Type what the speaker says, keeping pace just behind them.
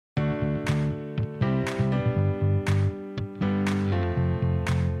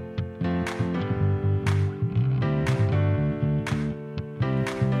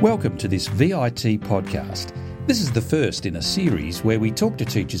Welcome to this VIT podcast. This is the first in a series where we talk to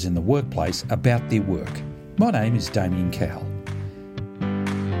teachers in the workplace about their work. My name is Damien Cowell.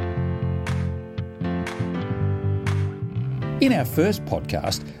 In our first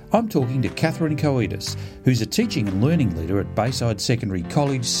podcast, I'm talking to Catherine Koitis, who's a teaching and learning leader at Bayside Secondary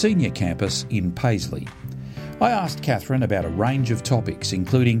College Senior Campus in Paisley. I asked Catherine about a range of topics,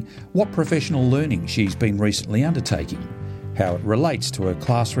 including what professional learning she's been recently undertaking, how it relates to her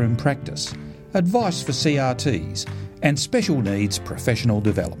classroom practice, advice for CRTs, and special needs professional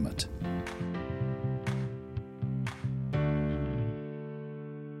development.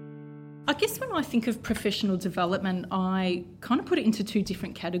 I guess when I think of professional development, I kind of put it into two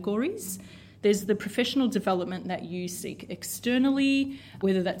different categories. There's the professional development that you seek externally,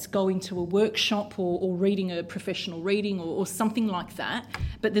 whether that's going to a workshop or reading a professional reading or something like that.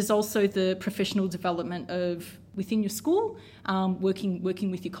 But there's also the professional development of within your school, working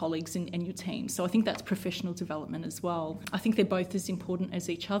with your colleagues and your team. So I think that's professional development as well. I think they're both as important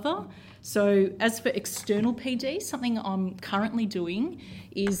as each other. So as for external PD, something I'm currently doing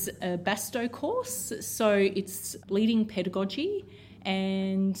is a BASTO course. So it's leading pedagogy,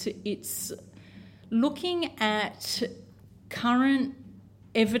 and it's looking at current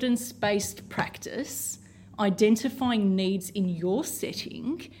evidence-based practice, identifying needs in your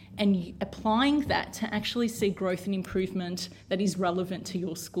setting and applying that to actually see growth and improvement that is relevant to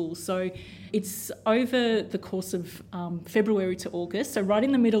your school. So it's over the course of February to August, so right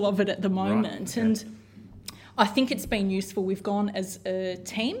in the middle of it at the moment. Right, okay. And I think it's been useful. We've gone as a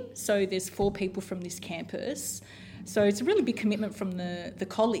team, so there's 4 people from this campus. So it's a really big commitment from the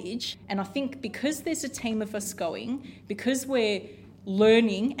college. And I think because there's a team of us going, because we're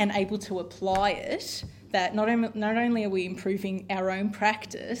learning and able to apply it, that not only are we improving our own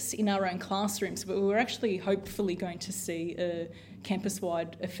practice in our own classrooms, but we're actually hopefully going to see a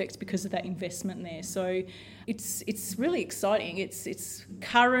campus-wide effect because of that investment there. So it's really exciting. It's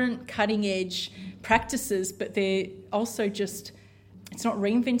current, cutting-edge practices, but they're also just, it's not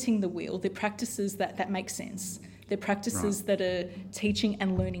reinventing the wheel. They're practices that make sense. They're practices that are teaching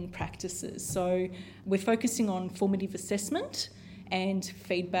and learning practices. So we're focusing on formative assessment and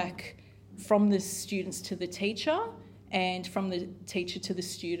feedback from the students to the teacher and from the teacher to the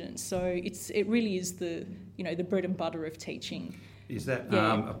students. So it really is the bread and butter of teaching. Is that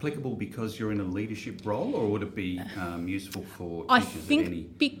applicable because you're in a leadership role, or would it be useful for teachers? I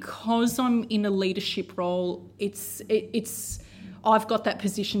think because I'm in a leadership role, it's I've got that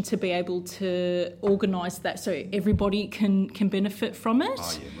position to be able to organise that so everybody can benefit from it.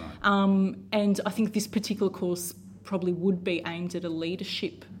 Oh, yeah, right. And I think this particular course probably would be aimed at a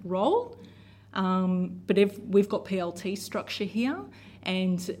leadership role. But we've got PLT structure here,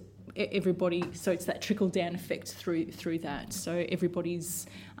 and everybody, so it's that trickle-down effect through that. So everybody's,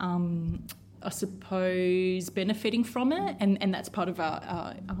 I suppose, benefiting from it, and that's part of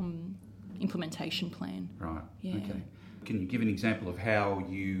our implementation plan. Right, yeah. Okay. Can you give an example of how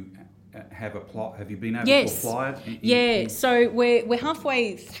you have you been able to apply it? So we're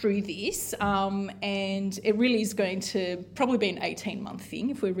halfway through this, and it really is going to probably be an 18-month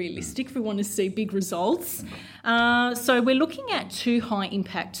thing if we're realistic, if we want to see big results. So we're looking at 2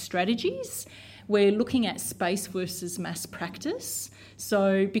 high-impact strategies. We're looking at space versus mass practice.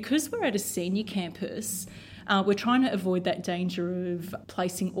 So because we're at a senior campus, we're trying to avoid that danger of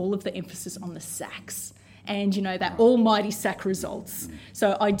placing all of the emphasis on the SACs. And, that almighty SAC results.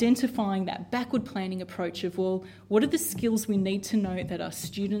 So identifying that backward planning approach of, well, what are the skills we need to know that our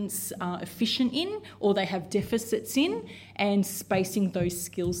students are efficient in or they have deficits in, and spacing those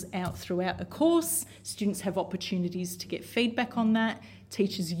skills out throughout a course. Students have opportunities to get feedback on that.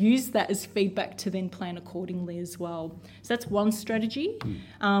 Teachers use that as feedback to then plan accordingly as well. So that's one strategy.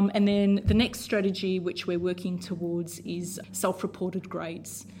 And then the next strategy which we're working towards is self-reported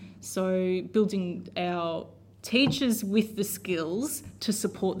grades. So building our teachers with the skills to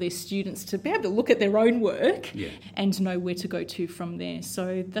support their students to be able to look at their own work and know where to go to from there.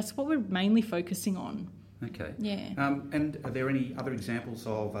 So that's what we're mainly focusing on. Okay. Yeah. And are there any other examples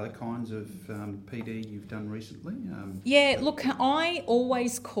of other kinds of PD you've done recently? Look, I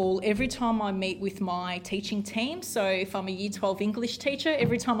always call every time I meet with my teaching team. So if I'm a Year 12 English teacher,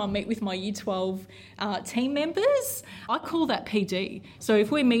 every time I meet with my Year 12 team members, I call that PD. So if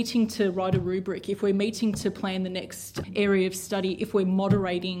we're meeting to write a rubric, if we're meeting to plan the next area of study, if we're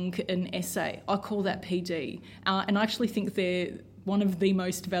moderating an essay, I call that PD. And I actually think they're one of the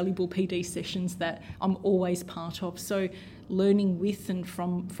most valuable PD sessions that I'm always part of. So learning with and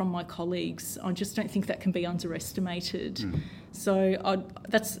from my colleagues, I just don't think that can be underestimated. So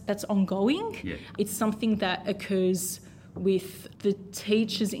that's ongoing. Yeah. It's something that occurs with the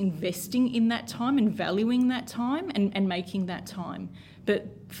teachers investing in that time and valuing that time and making that time. But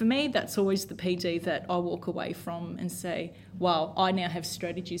for me, that's always the PD that I walk away from and say, wow, I now have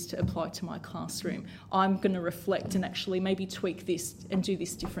strategies to apply to my classroom. I'm going to reflect and actually maybe tweak this and do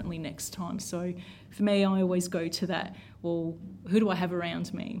this differently next time. So for me, I always go to that, well, who do I have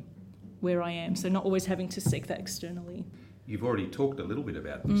around me where I am? So not always having to seek that externally. You've already talked a little bit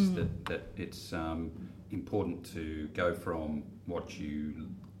about this, that it's important to go from what you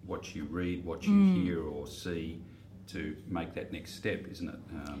read, what you hear or see, to make that next step, isn't it?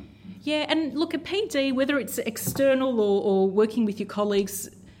 Yeah, and look, a PD, whether it's external or working with your colleagues,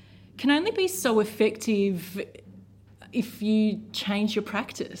 can only be so effective if you change your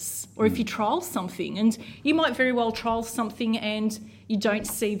practice or if you trial something. And you might very well trial something and you don't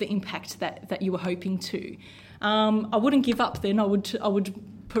see the impact that you were hoping to. I wouldn't give up then. I would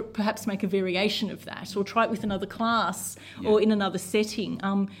perhaps make a variation of that or try it with another class or in another setting.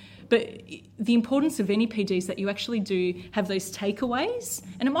 But the importance of any PD is that you actually do have those takeaways.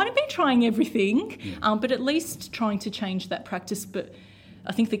 And it mightn't be trying everything, but at least trying to change that practice. But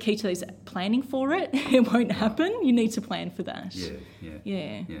I think the key to that is planning for it. It won't happen. You need to plan for that.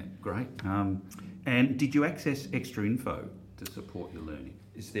 Yeah. Great. And did you access extra info to support your learning?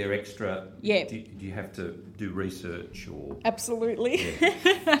 Is there extra? Yeah. Do you have to do research or? Absolutely,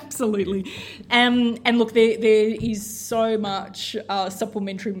 absolutely. And look, there is so much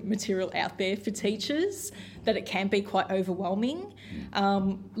supplementary material out there for teachers that it can be quite overwhelming.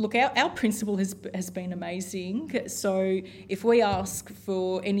 Look, our principal has been amazing. So if we ask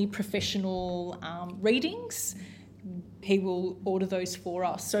for any professional readings, he will order those for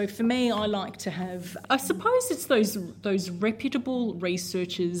us. So for me, I like to have, I suppose it's those reputable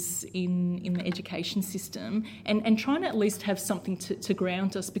researchers in the education system and trying to at least have something to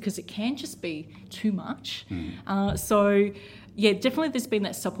ground us, because it can just be too much. So yeah, definitely there's been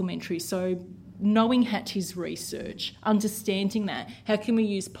that supplementary. So knowing Hattie's research, understanding that, how can we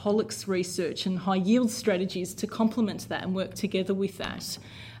use Pollock's research and high yield strategies to complement that and work together with that?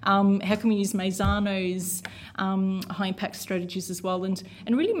 How can we use Maisano's high impact strategies as well, and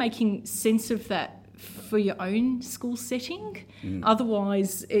really making sense of that for your own school setting.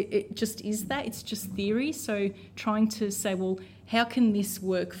 Otherwise, it just is that, it's just theory. So trying to say, well, how can this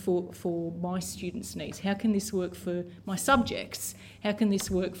work for my students' needs? How can this work for my subjects? How can this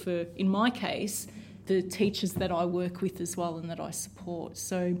work for, in my case, the teachers that I work with as well and that I support?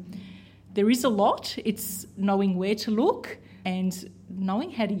 So there is a lot. It's knowing where to look and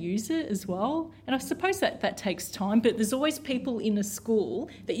knowing how to use it as well. And I suppose that takes time, but there's always people in a school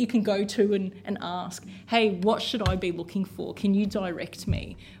that you can go to and ask, hey, what should I be looking for? Can you direct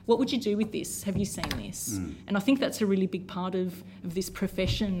me? What would you do with this? Have you seen this? And I think that's a really big part of this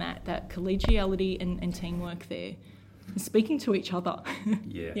profession, that collegiality and teamwork there. And speaking to each other.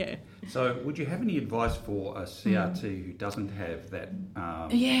 Yeah. So would you have any advice for a CRT who doesn't have that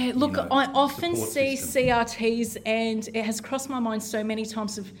I often see system? CRTs, and it has crossed my mind so many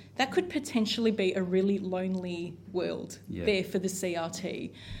times of that could potentially be a really lonely world there for the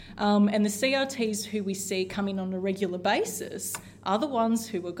CRT. And the CRTs who we see come in on a regular basis are the ones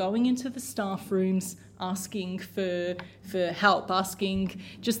who are going into the staff rooms asking for help, asking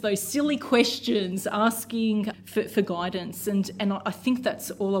just those silly questions, asking for guidance. And I think that's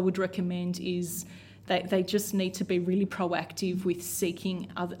all I would recommend is they just need to be really proactive with seeking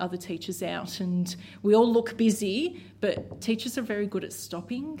other teachers out. And we all look busy, but teachers are very good at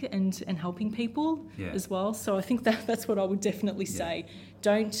stopping and helping people as well. So I think that's what I would definitely say.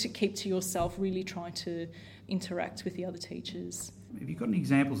 Don't keep to yourself, really try to interact with the other teachers. Have you got any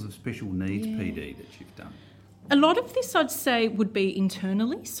examples of special needs PD that you've done? A lot of this, I'd say, would be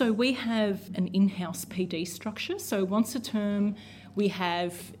internally. So we have an in-house PD structure. So once a term, we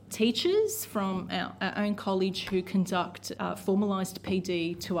have teachers from our own college who conduct formalised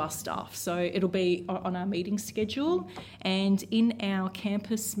PD to our staff. So it'll be on our meeting schedule, and in our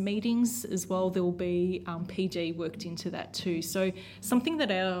campus meetings as well, there will be PD worked into that too. So something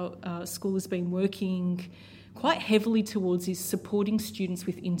that our school has been working quite heavily towards is supporting students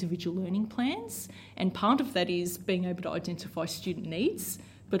with individual learning plans, and part of that is being able to identify student needs,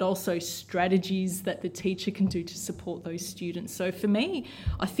 but also strategies that the teacher can do to support those students. So for me,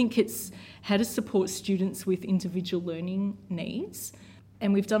 I think it's how to support students with individual learning needs.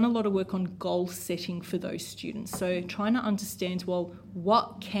 And we've done a lot of work on goal setting for those students. So trying to understand, well,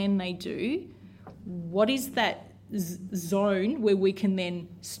 what can they do? What is that zone where we can then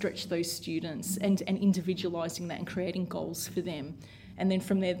stretch those students and individualising that and creating goals for them. And then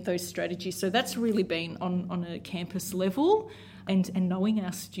from there, those strategies. So that's really been on a campus level. and knowing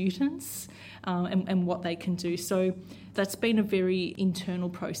our students and what they can do. So that's been a very internal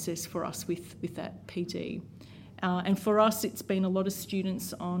process for us with that PD. And for us, it's been a lot of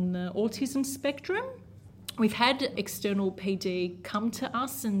students on the autism spectrum. We've had external PD come to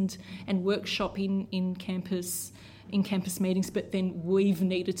us and workshop in campus meetings, but then we've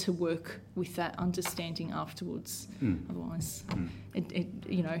needed to work with that understanding afterwards. Otherwise, it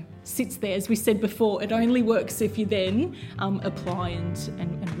sits there. As we said before, it only works if you then apply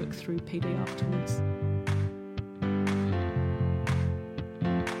and work through PD afterwards.